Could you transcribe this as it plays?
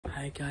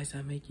Alright guys,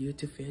 I make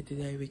YouTube video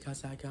today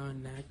because I got a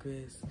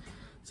necklace.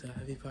 So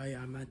everybody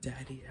at my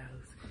daddy's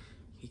house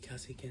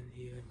because he can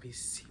hear me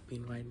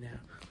sleeping right now.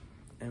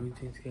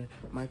 Everything's good.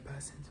 My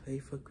present's ready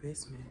for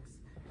Christmas.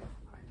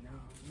 I know.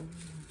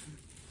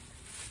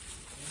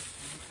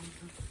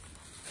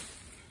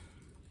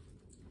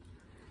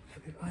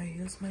 Everybody,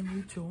 here's my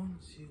new Jordan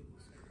shoes.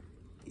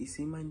 You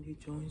see my new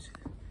Jordan shoes?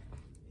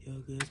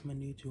 Yo, here's my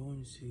new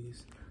Jordan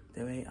shoes.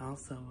 They ain't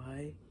also,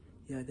 right?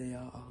 Yeah, they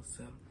are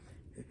also.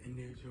 They've been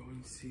new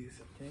Jordan shoes,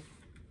 okay?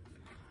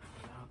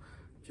 Now,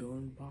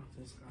 Jordan box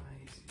is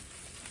nice.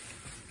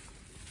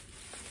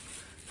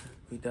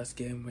 We just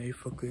getting ready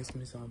for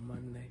Christmas on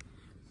Monday,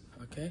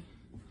 okay?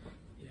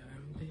 Yeah,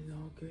 everything's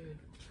all good.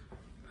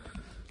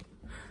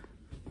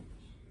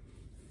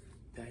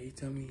 Daddy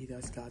told me he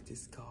just got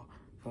this car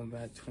from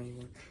about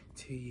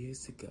 2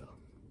 years ago.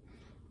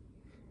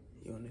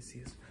 You wanna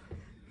see this?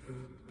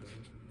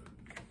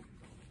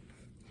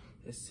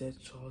 It said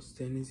Charles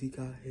Dennis, he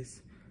got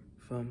his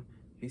from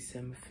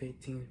December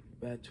 15th,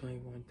 about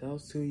 21. That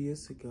was 2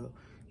 years ago.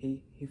 He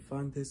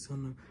found this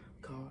on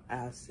a car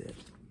asset.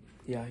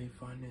 Yeah, he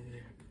found it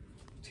there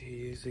 2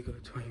 years ago,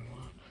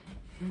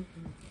 21.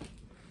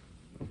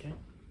 Okay.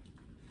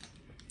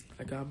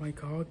 I got my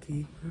car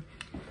key.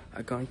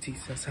 I'm gonna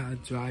teach us how to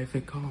drive a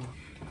car.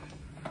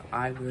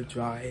 I will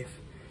drive,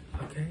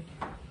 okay?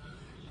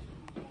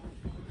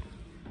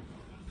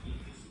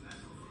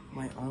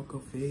 My Uncle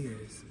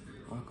Fizz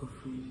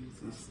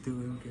is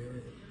doing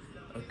good,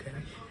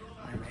 okay?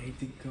 I'm ready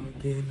to go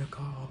get in the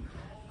car,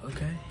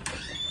 okay?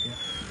 Yeah.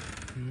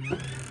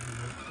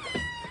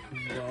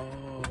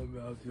 Wow,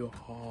 that's your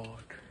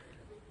heart.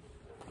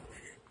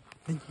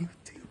 I'm a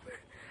YouTuber.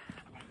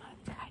 I'm at my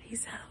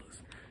daddy's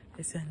house.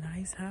 It's a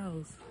nice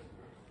house,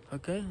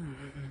 okay?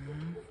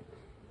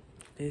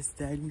 This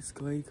daddy's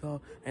great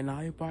car, and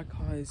our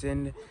car is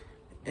in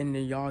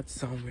the yard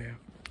somewhere.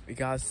 We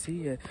gotta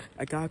see it.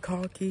 I got a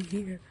car key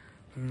here.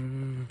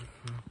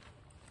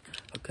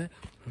 Okay.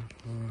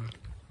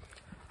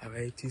 I'm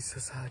ready to teach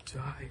us how to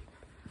drive.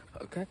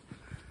 Okay.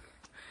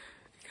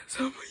 Because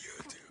I'm a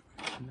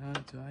YouTuber. I'm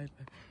not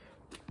driving.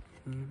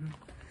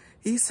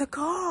 It's a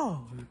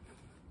car.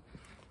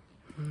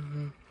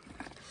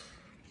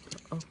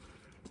 Oh.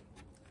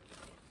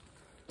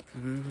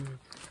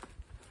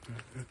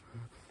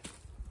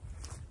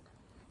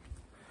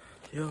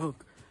 Yo,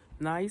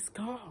 nice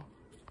car.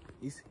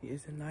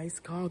 It's a nice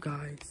car,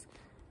 guys.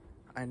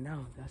 I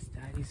know, that's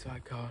daddy's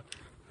white car.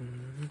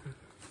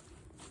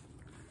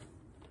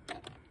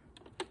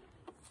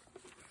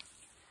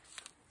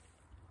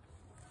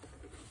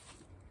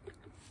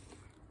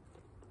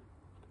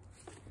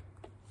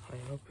 I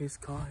hope his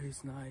car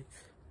is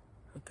nice.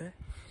 Okay?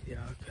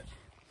 Yeah, okay.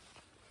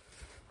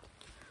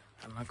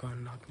 I'm not gonna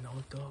knock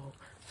no door.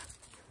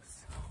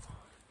 So,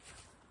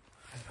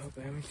 I hope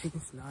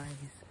everything's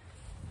nice.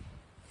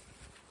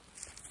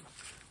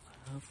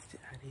 I hope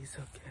daddy's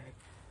okay.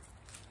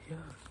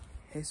 Yeah,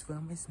 his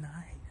room is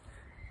nice.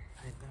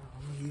 I know,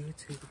 I'm a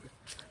YouTuber.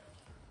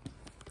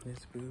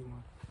 This blue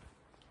one.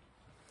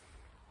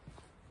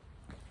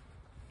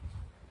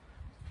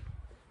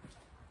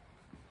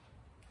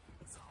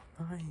 It's all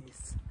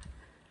nice.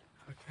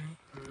 Okay.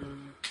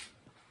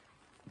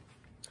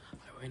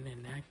 I went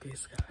in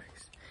necklace,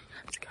 guys.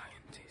 This guy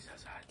in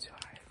Jesus, I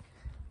drive.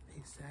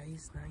 He said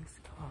he's nice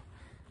car.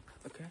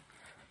 Okay?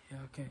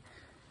 Yeah, okay.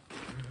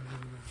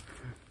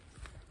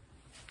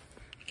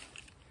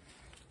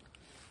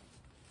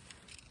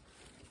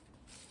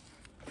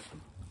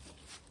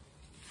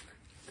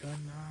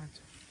 Good night.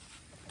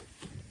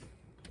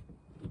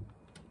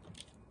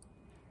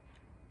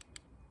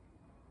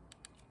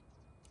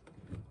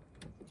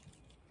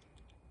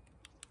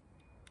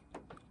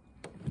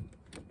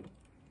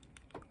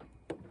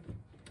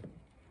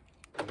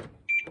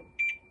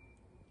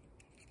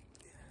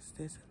 Yes,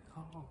 this is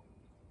all.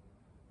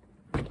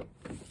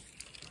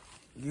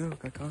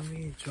 Look, I got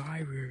me a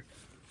driver.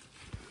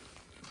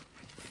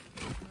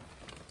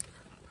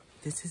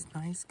 This is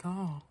nice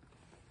car.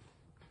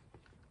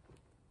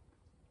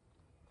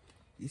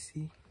 You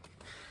see?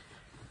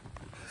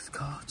 This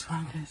car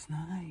trunk is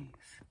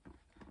nice.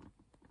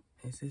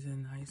 This is a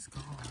nice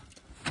car.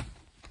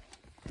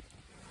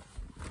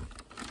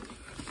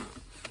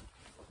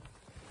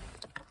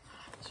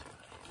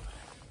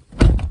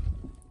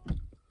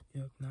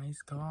 Yo,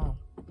 nice car.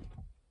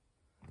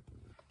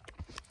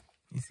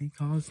 You see,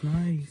 car's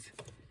nice.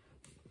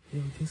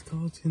 Yo, this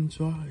car can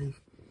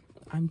drive.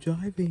 I'm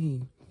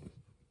driving.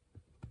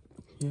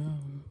 Yeah.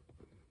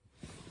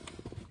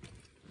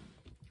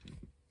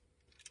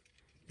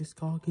 This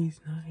car key's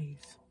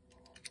nice.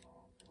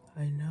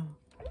 I know.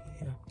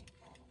 Yeah.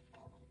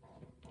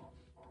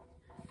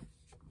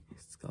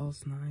 This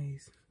car's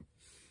nice.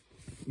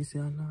 You see,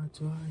 I know how to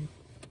drive.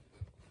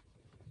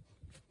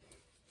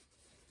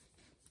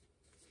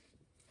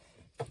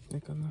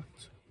 Look, I'm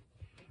not.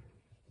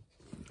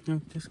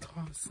 Look, this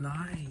car's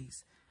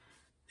nice.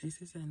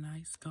 This is a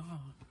nice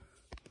car.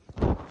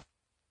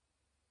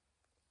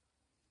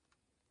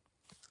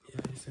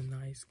 Yeah, it's a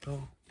nice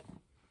car.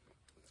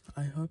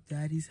 I hope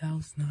Daddy's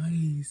house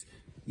nice.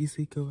 You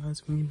see, go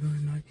ask me or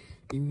not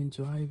even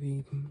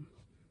driving.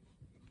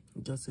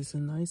 Just it's a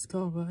nice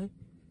car, right?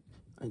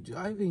 I'm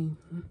driving.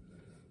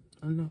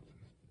 I know.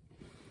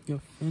 Your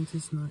fence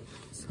is not,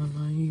 so I'm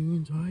not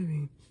even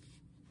driving.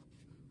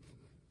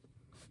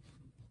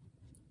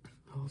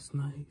 House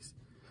nice.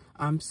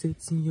 I'm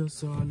 16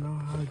 years old, so I know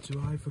how to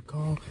drive a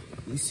car.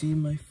 You see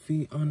my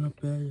feet on the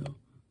pedal.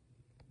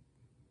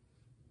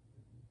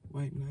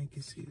 White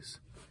Nike shoes.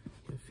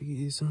 My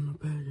feet is on the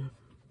pedal.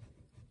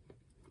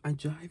 I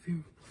drive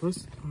here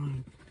first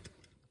time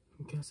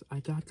because I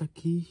got the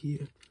key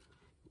here.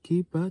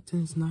 Key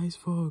button's nice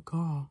for a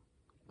car.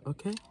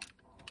 Okay?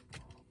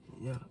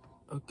 Yeah,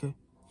 okay.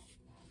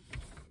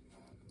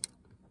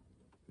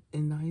 A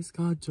nice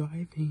car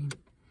driving.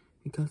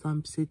 Because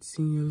I'm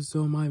 16 years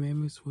old, my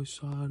memories will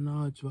show I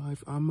know how to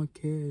drive. I'm a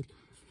kid.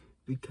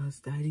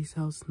 Because Daddy's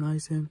house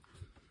nice and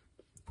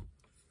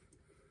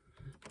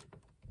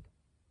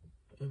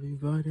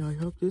everybody, I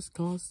hope this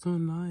car's so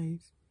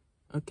nice.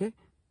 Okay?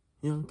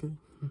 Yeah, okay.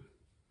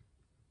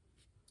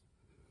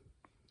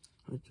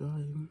 I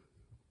drive.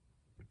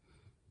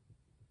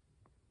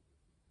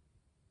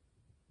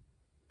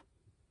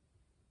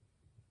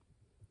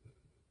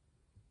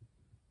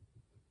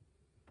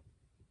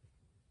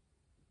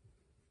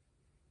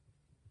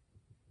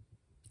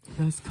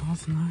 This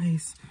car's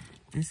nice.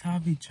 This is how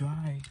we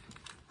drive.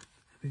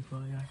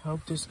 Everybody, I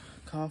hope this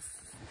car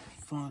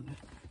front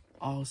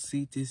all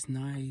seat is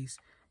nice.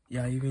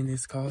 Yeah, even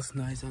this car's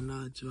nice. I know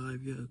how to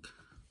drive. Yeah.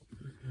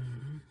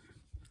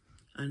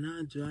 I know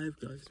how to drive,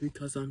 guys,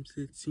 because I'm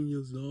 16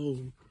 years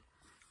old.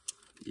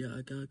 Yeah,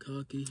 I got a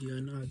car key here.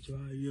 I know how to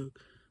drive. Yeah.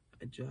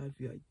 I drive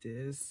like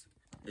this.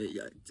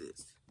 Yeah, like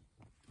this.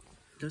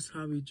 That's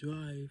how we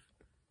drive.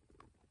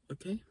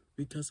 Okay?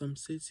 Because I'm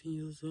 16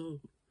 years old.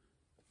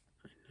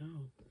 I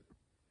know.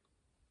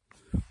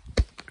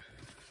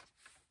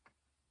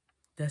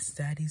 That's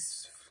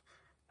Daddy's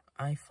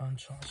iPhone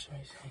charger,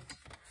 I think.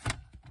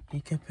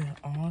 He can put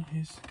all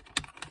his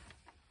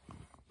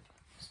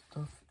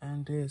stuff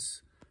and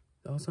this.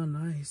 Those are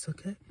nice,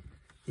 okay?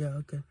 Yeah,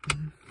 okay.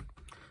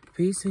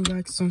 Please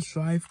like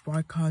subscribe to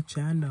my car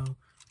channel.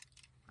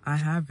 I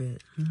have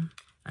it.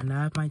 And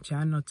I have my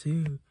channel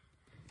too.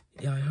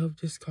 Yeah, I hope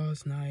this car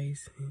is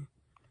nice.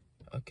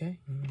 Okay?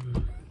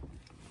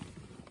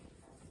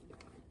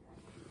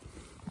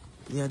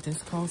 Yeah,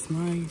 this car's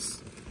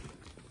nice.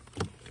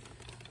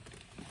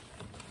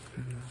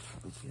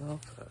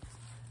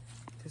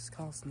 This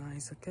car's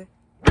nice, okay?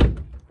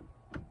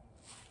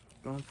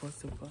 Go and push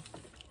the button.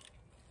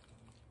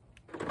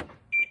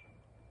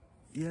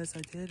 Yes,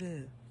 I did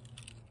it.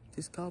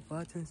 This car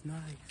button's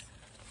nice,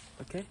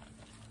 okay?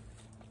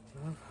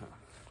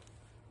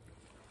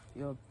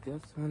 Yo,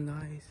 this one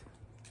nice.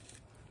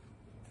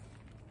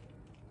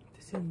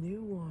 This is a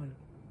new one.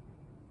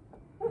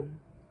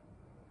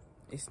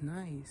 It's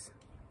nice.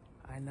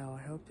 I know,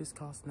 I hope this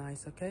car's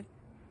nice, okay?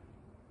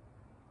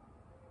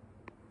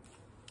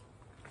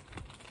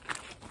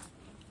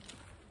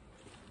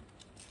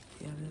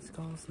 Yeah, this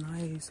car's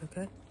nice,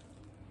 okay?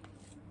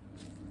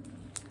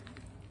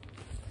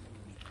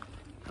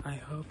 I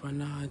hope I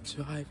know how to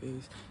drive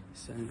it.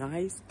 It's a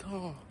nice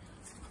car,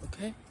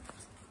 okay?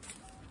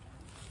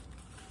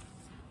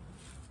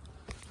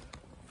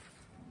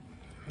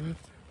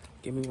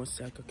 Give me 1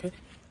 sec, okay?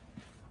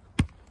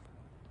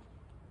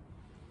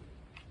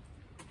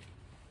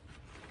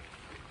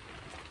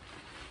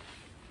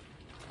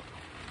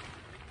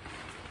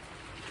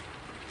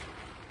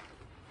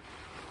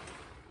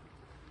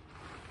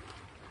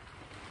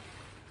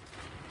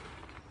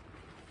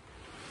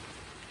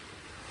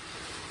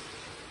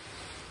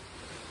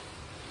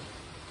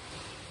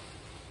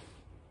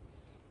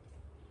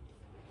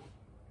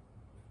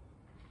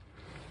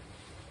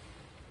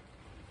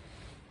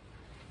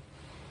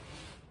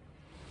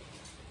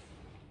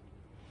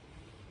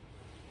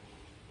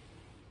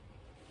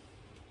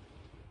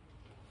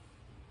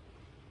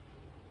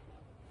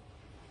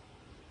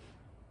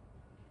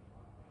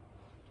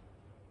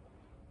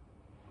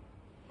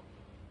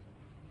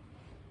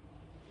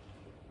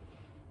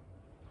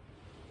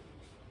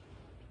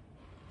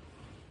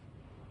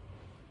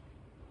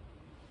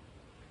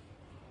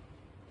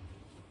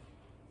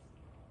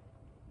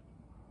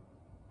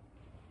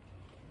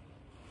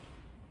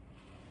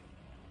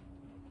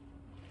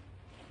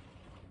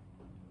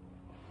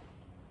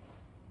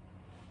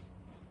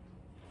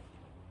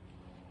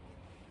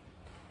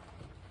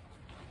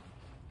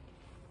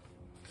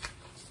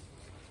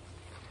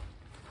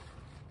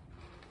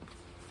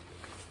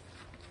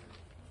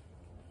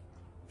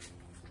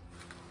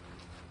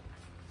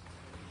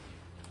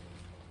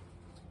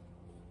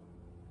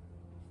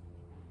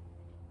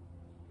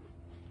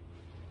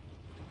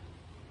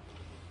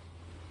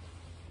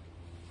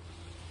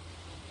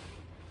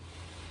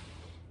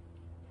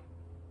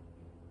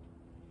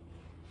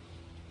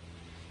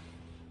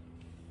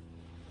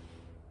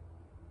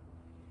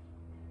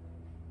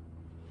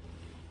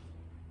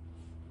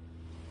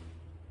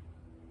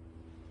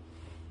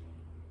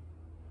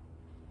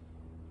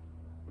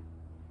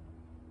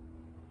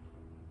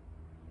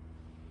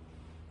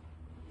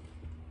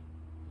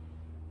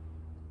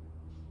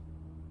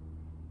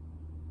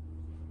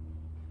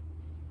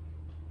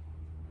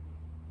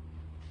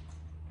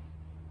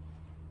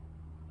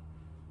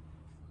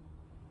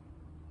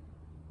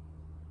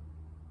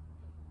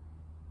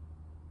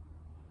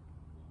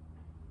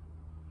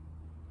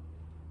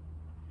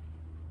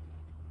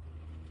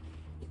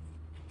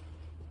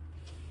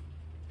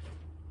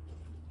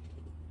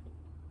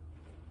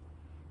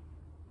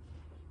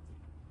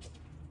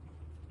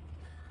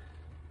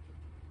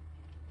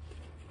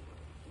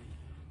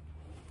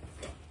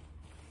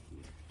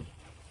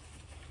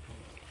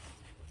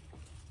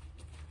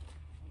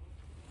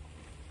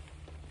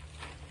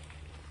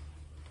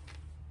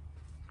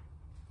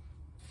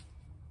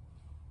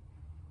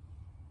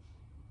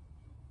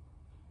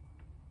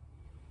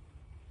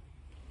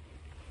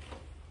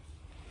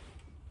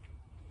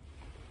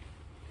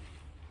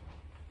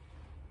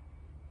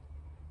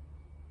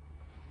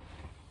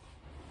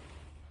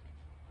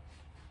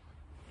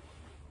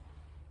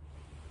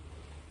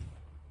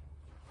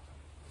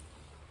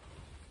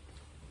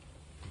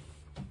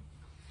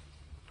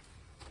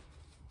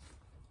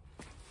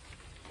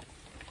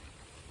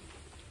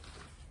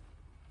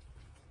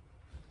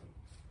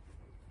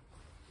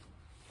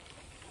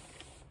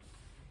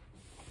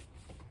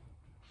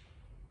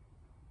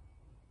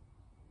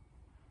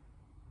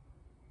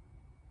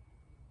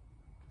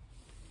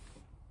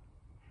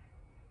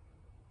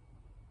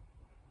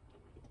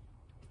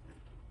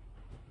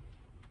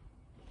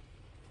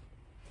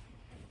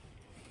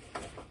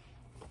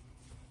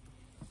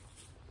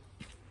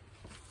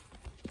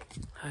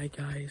 Hi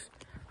guys,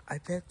 I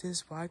bet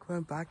this bike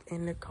went back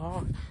in the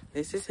car.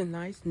 This is a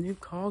nice new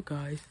car,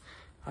 guys.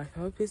 I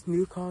hope this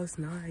new car is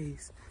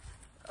nice.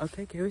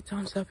 Okay, give it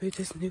thumbs up if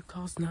this new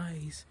car's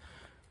nice.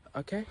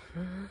 Okay?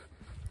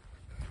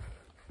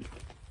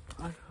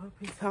 I hope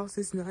his house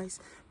is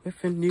nice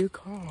with a new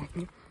car.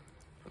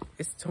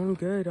 It's turned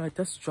good. I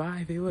just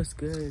drive. It was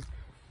good.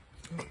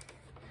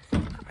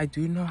 I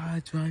do know how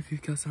to drive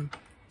because I'm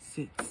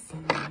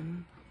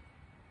 16.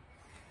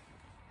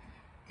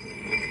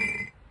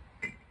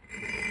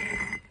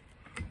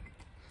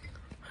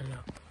 Hello.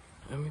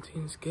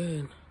 Everything's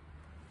good.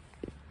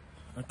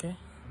 Okay?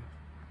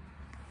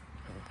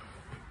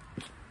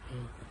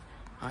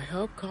 I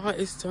hope car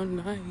is so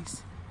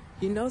nice.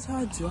 He knows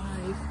how to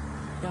drive.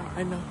 Yeah,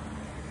 I know.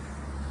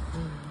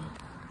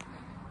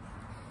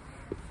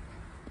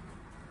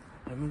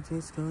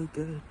 Everything's going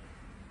good.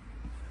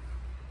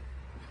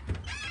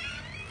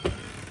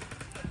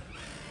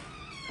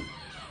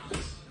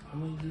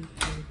 I'm a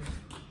YouTuber.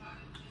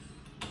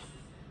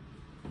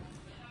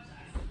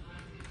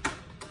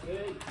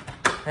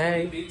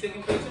 Hey. Are you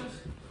taking pictures?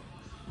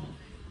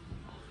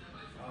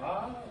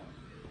 Oh.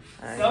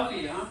 Hey.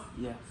 Selfie, huh?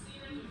 Yeah.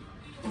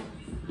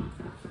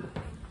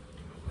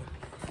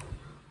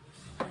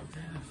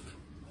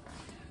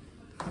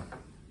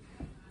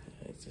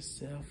 It's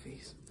just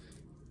selfies.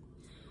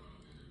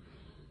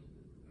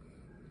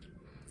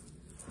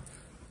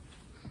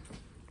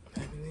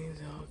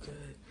 Everything's all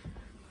good.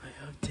 I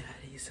hope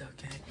Daddy's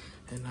okay.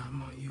 And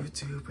I'm a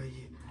YouTuber.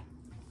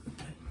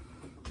 Okay.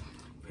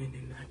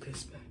 Bringing that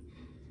kiss back.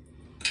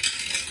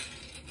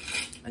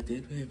 I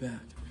did pay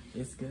back.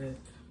 It's good.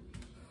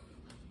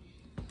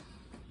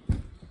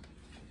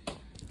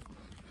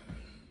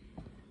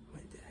 My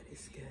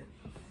daddy's good.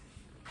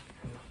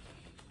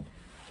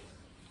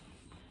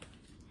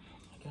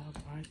 I got a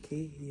bright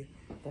key here.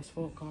 That's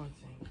for a car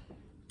thing.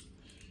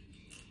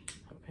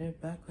 I'll pay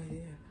it back right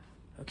here.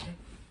 Okay?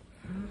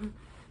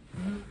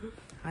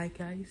 Hi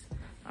guys.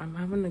 I'm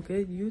having a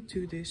good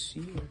YouTube this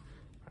year.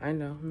 I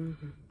know.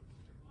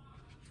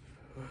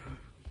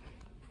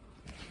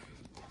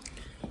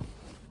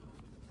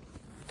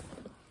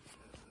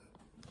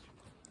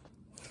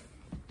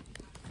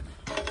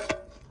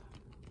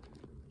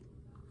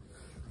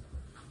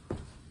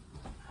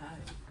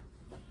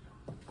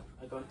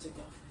 I'm gonna take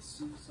off my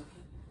shoes,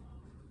 okay?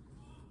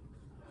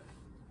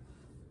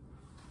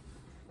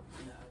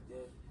 Yeah, I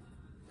did.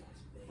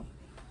 That's baby.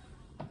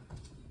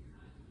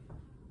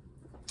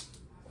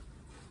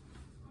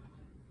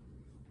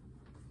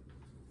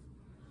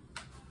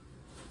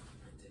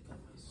 I take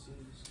off my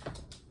shoes.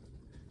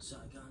 So I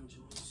got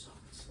enjoy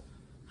socks.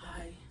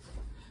 Hi.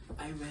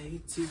 I'm ready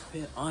to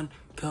put on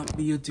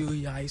Company Do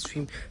Your Ice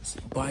Cream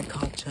by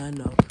Car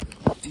Channel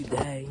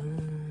today.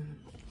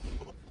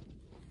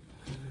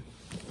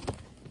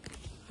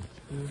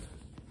 Hi.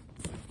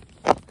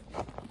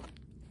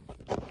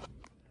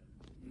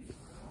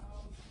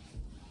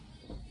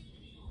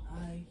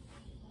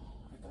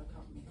 I got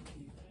company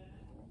here.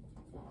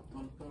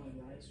 I'm putting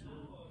your ice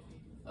cream.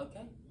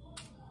 Okay?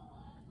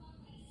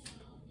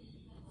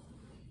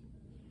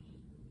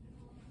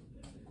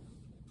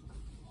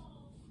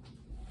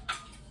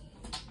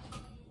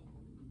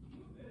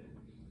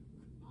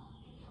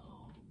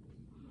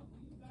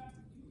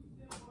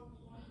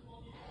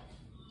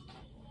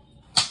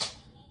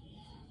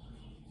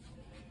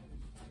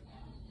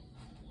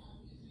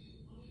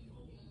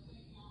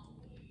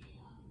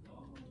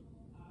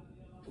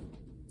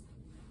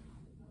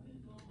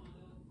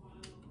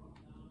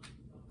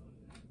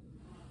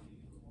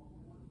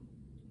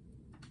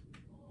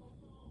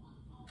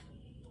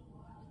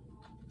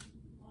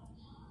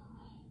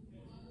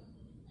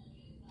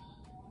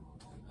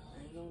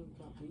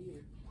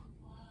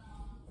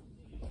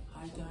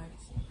 Hi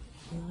guys.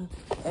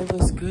 It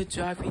was good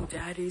driving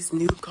Daddy's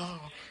new car.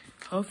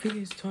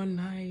 Hopefully it's turned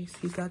nice.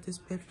 He got this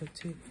paper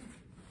too.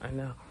 I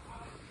know.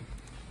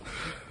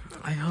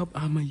 I hope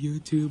I'm a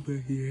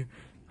YouTuber here.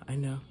 I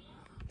know.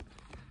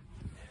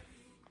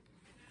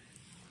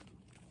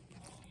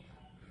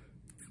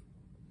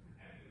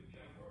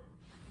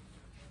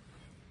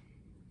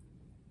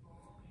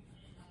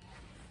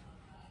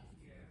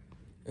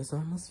 It's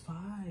almost 5.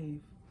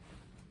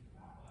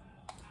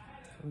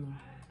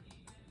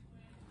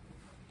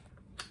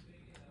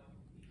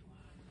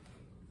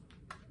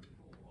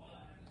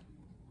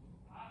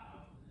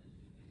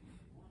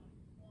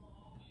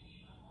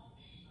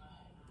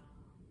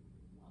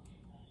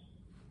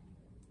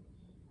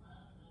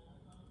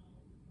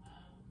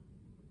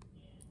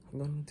 I'm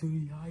gonna do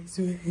your eyes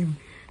with him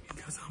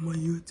because I'm a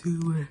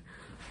YouTuber.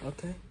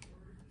 Okay?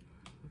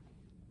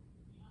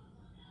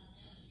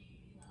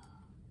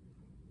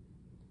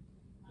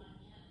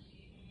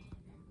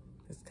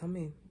 It's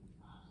coming.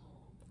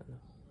 I know.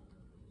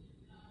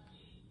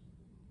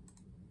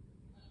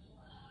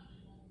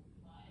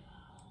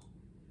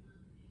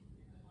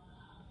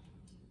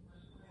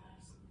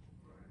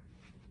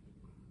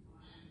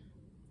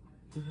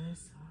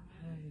 Yes,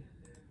 hi.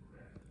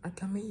 I'm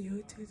coming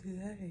YouTube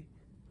today.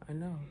 I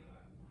know.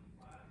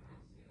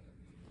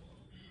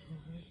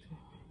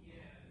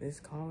 This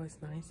car is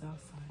nice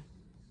outside.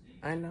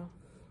 I know.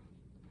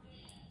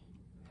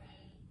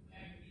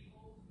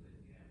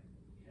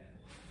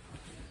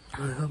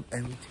 I hope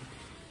everything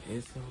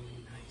is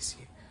really nice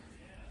here.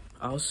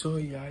 I'll show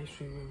you guys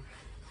from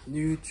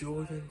new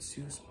Jordan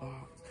shoes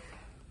box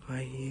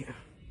right here.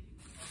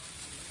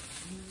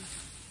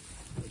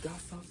 It got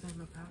something in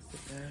the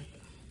plastic bag.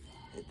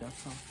 It does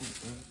something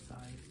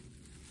inside.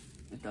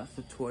 It does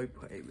the toy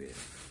play with.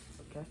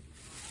 Okay?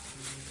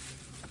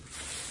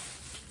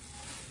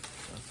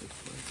 That's the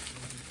toy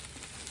play.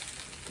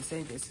 They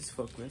say this is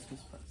for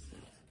Christmas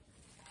presents.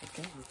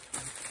 Okay?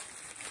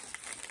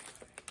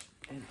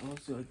 And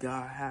also it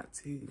got a hat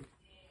too.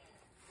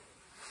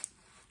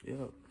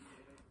 Yo,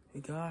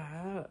 it got a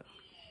hat.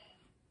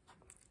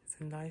 It's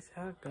a nice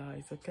hat,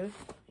 guys, okay?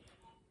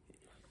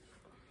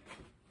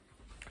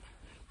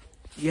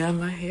 Yeah,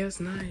 my hair's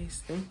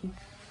nice. Thank you.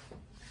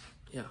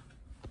 Yeah.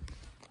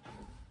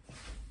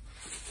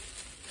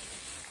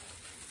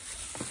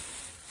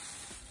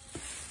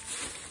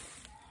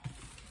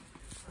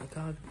 I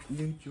got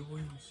new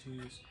Jordan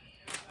shoes.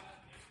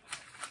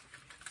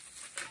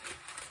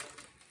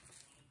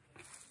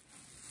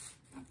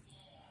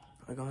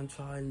 I'm gonna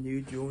try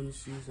new Jordan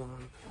shoes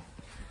on.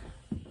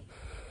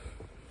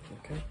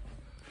 Okay.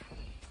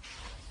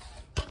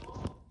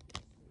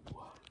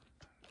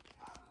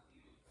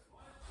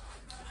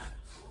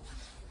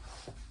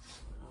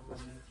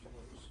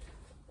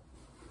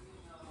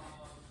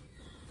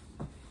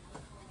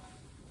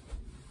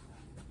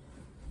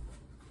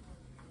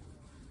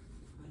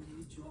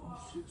 Jordan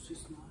shoes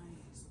is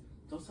nice.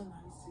 Those are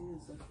nice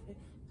shoes, okay?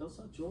 Those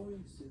are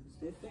Jordan shoes.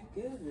 They fit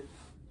good.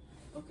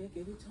 Okay,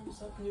 give me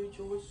thumbs up, new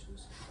Jordan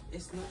shoes.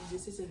 It's nice.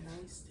 This is a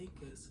nice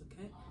stickers,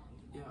 okay?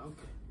 Yeah,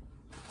 okay.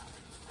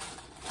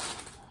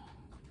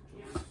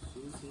 Jordan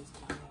shoes is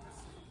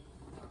nice.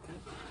 Okay?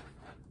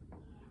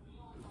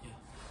 Yeah.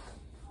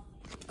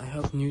 I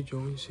have new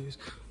Jordan shoes.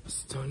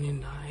 It's turning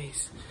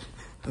nice.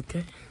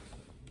 Okay?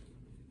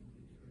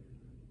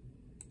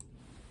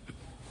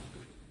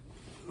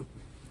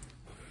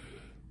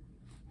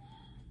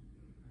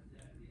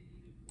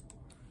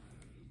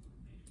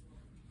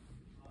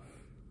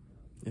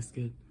 That's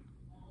good.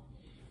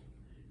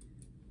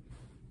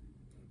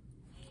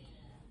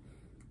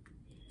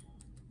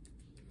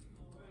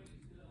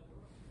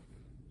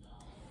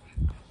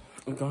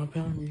 I'm gonna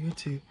put on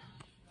YouTube.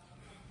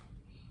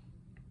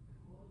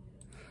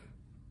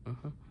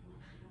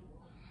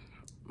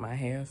 My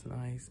hair's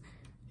nice.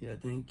 Yeah,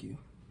 thank you.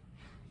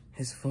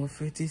 It's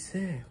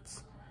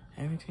 4:56.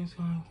 Everything's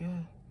going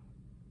good.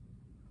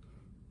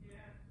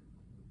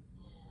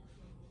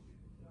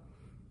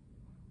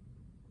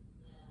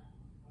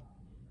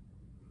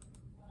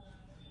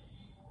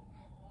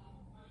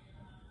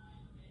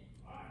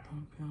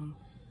 On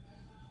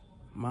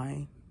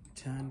my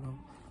channel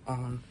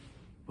on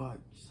but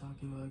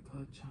talking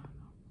about channel.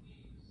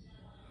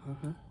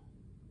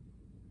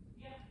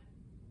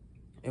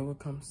 It will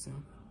come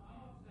soon.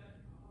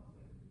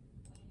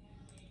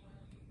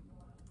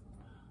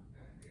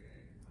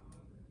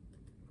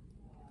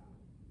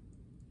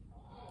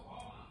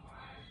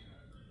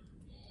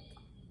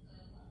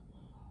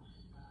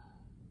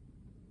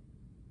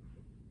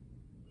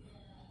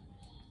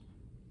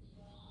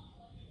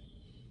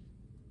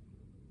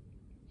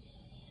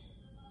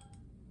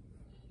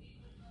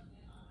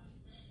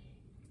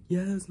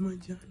 Yes, my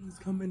channel's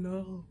coming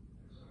up.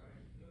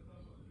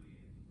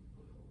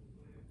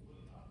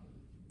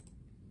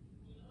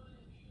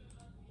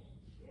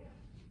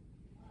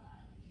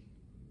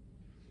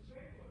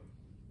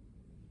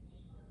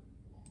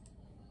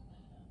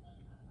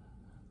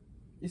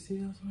 You see,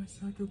 that's my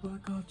Soccer Boy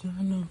Car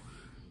channel.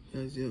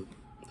 Yes, yep.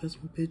 That's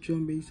my picture of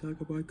me,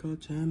 Soccer Boy Car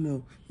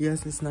channel.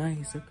 Yes, it's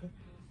nice, okay?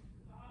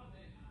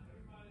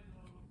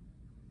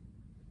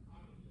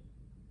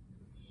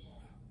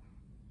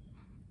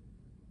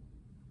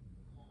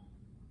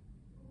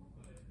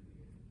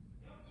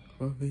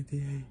 What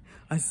video?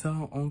 I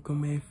saw Uncle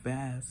Man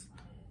Fast.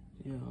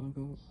 Yeah,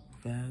 Uncle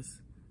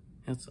Fast.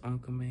 That's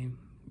Uncle Man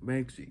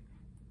Rexy.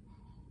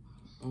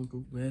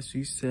 Uncle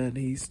Rexy said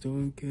he's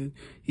doing good.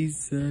 He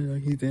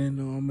said he didn't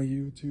know I'm a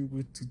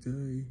YouTuber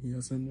today.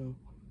 Yes, I know.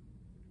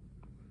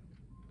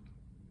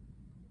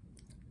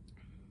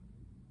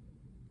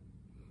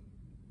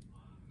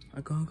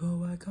 I'm gonna go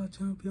White Car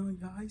Champion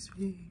your ice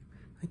cream.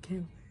 I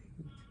can't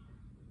wait.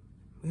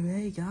 We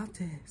really got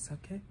this,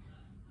 okay?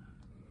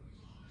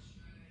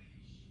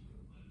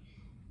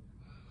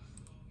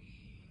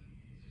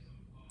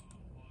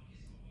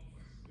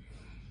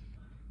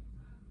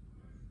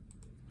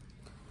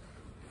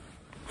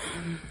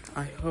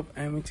 I hope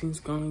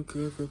everything's going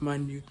good with my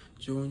new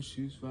Jordan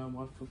shoes that I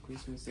want for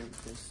Christmas and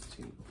Christmas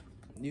too.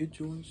 New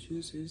Jordan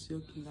shoes is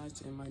looking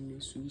nice in my new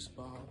shoes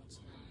box,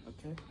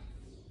 okay?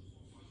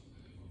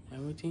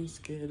 Everything's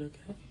good,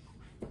 okay?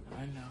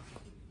 I know.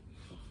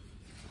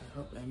 I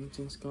hope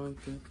everything's going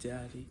good,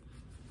 Daddy.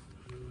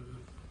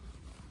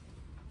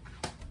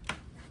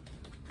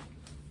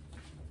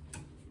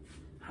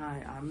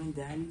 Hi, I'm in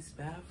Daddy's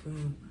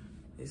bathroom.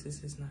 This is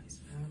his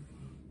nice bathroom,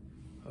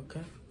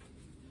 okay?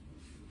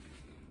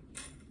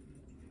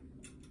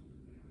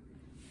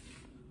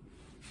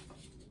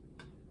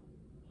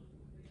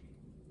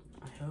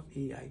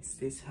 He likes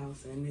this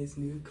house and his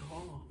new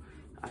car.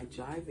 I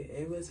drive it.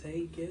 It was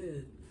very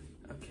good.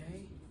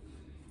 Okay?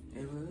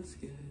 It was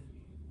good.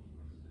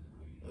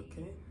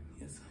 Okay?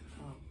 Yes,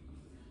 I know.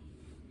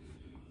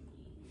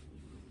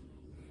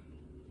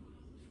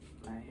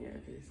 My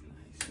hair is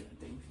nice. Yeah,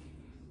 thank you.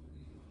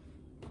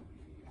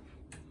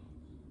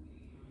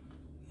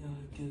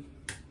 Yeah, good.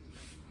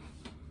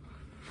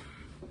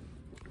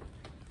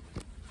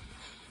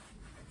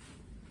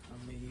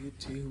 I'm a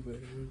YouTuber.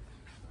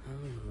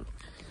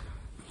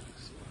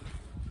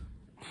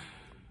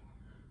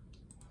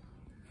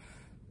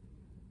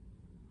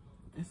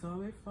 It's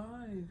only 5.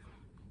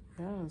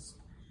 Yes.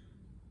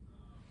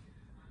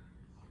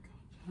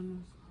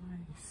 Channel's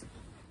nice.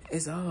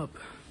 It's up.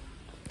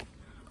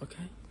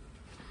 Okay?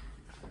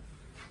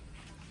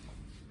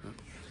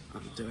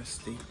 I'm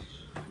thirsty.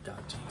 I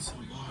gotta drink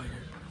some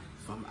water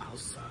from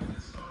outside.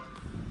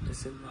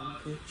 This is my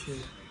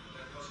picture.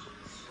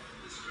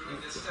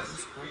 It's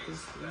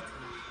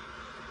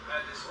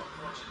That is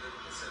unfortunate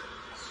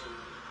incident. So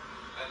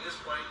at this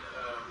point,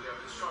 we have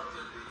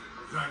instructed the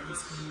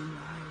drivers to begin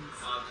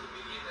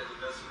an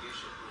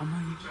investigation. I'm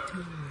on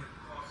YouTube.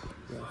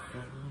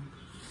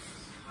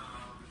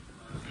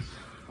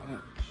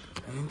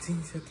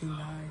 Everything's looking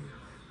nice.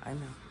 I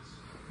know.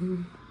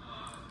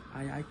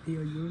 I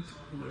feel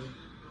YouTuber.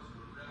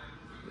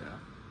 Yeah.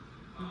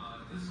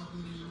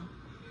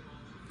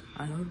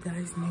 I hope that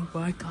his new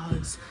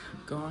workouts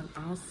going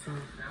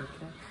awesome.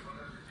 Okay.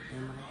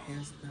 And my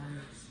hair's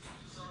nice.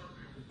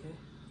 Okay?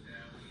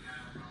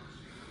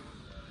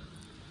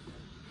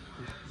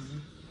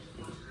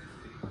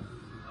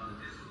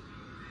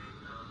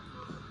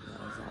 That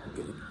was all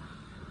good.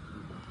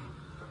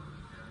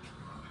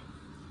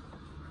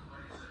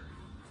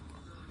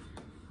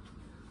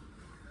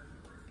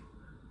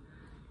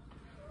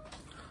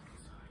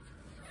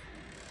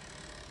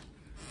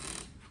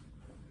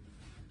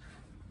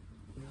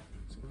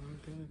 It's going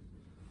good.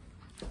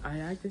 I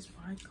like this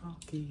white car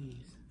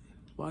keys.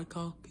 White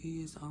car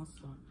key is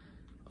awesome.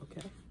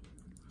 Okay?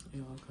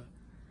 You're okay.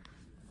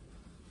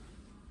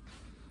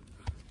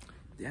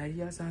 Yeah, he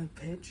has some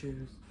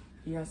pictures.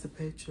 He has a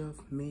picture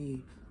of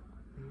me.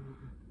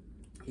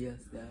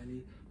 Yes,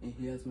 Daddy. And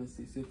he has my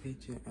sister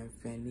picture and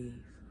Fanny's.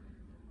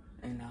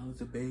 And I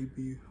was a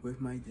baby with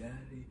my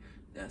daddy.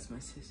 That's my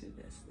sister.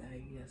 That's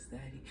Daddy. That's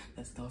Daddy.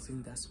 That's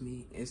Dawson. That's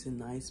me. It's a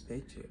nice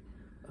picture.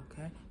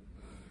 Okay?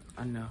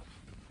 I know.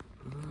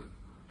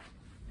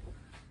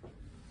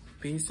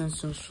 Please don't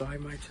subscribe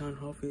my channel.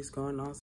 Hopefully it's going on.